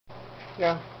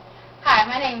Yeah. Hi,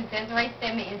 my name is Desiree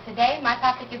Stedman, and today my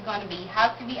topic is going to be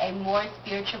how to be a more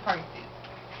spiritual person.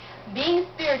 Being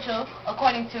spiritual,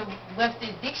 according to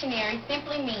Webster's dictionary,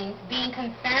 simply means being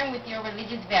concerned with your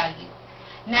religious values.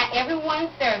 Not everyone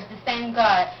serves the same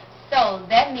God, so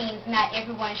that means not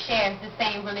everyone shares the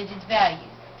same religious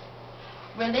values.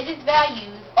 Religious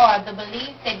values are the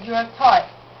beliefs that you are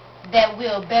taught that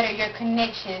will better your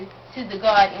connection to the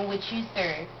God in which you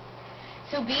serve.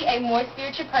 To be a more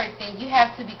spiritual person, you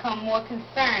have to become more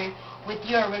concerned with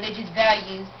your religious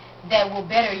values that will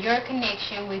better your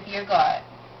connection with your God.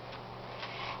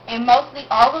 In mostly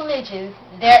all religions,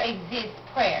 there exists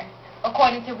prayer.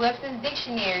 According to Webster's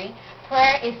dictionary,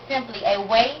 prayer is simply a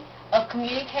way of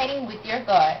communicating with your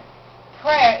God.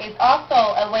 Prayer is also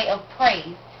a way of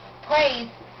praise,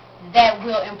 praise that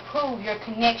will improve your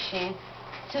connection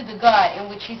to the God in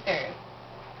which you serve.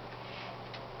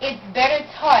 It's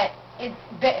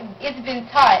been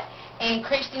taught in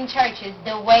Christian churches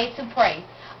the way to pray,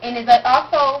 and it's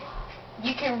also,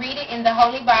 you can read it in the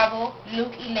Holy Bible,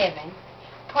 Luke 11.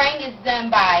 Praying is done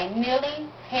by kneeling,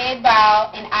 head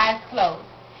bowed, and eyes closed.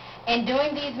 And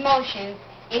doing these motions,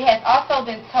 it has also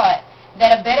been taught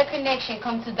that a better connection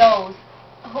comes to those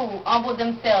who humble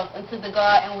themselves unto the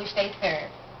God in which they serve.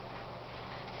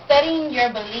 Studying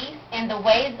your beliefs and the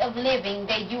ways of living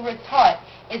that you were taught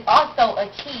is also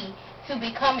a key to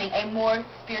becoming a more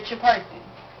spiritual person.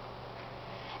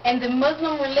 In the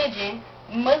Muslim religion,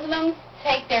 Muslims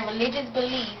take their religious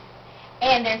beliefs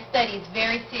and their studies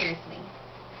very seriously.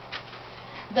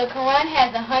 The Quran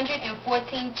has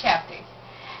 114 chapters,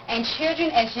 and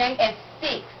children as young as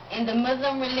 6 in the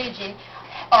Muslim religion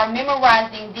are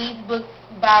memorizing these books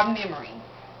by memory.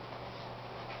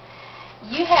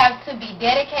 You have to be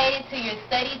dedicated to your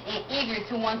studies and eager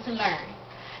to want to learn.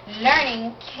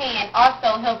 Learning can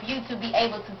also help you to be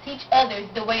able to teach others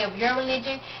the way of your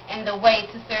religion and the way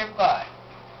to serve God.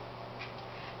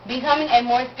 Becoming a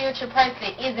more spiritual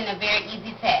person isn't a very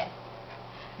easy task.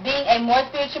 Being a more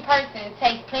spiritual person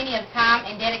takes plenty of time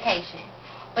and dedication,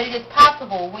 but it is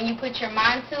possible when you put your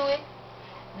mind to it,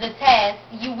 the task,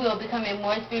 you will become a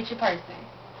more spiritual person.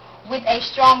 With a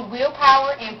strong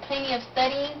willpower and plenty of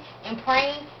studying and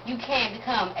praying, you can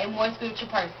become a more spiritual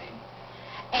person.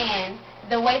 And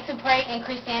the way to pray in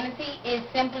Christianity is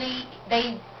simply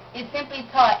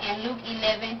taught in Luke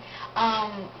 11.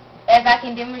 As I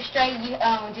can demonstrate, you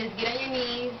just get on your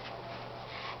knees,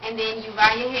 and then you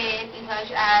bow your head and close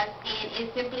your eyes, and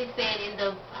it simply said in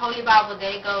the Holy Bible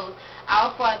that it goes,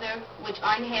 Our Father, which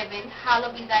art in heaven,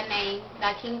 hallowed be thy name,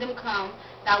 thy kingdom come,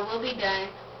 thy will be done,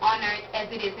 on earth as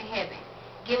it is in heaven.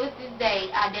 Give us this day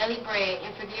our daily bread,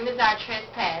 and forgive us our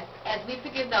trespass, as we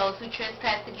forgive those who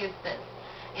trespass against us.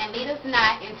 And lead us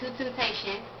not into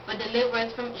temptation, but deliver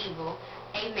us from evil.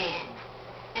 Amen.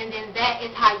 And then that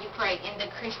is how you pray in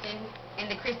the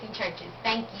Christian churches.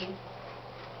 Thank you.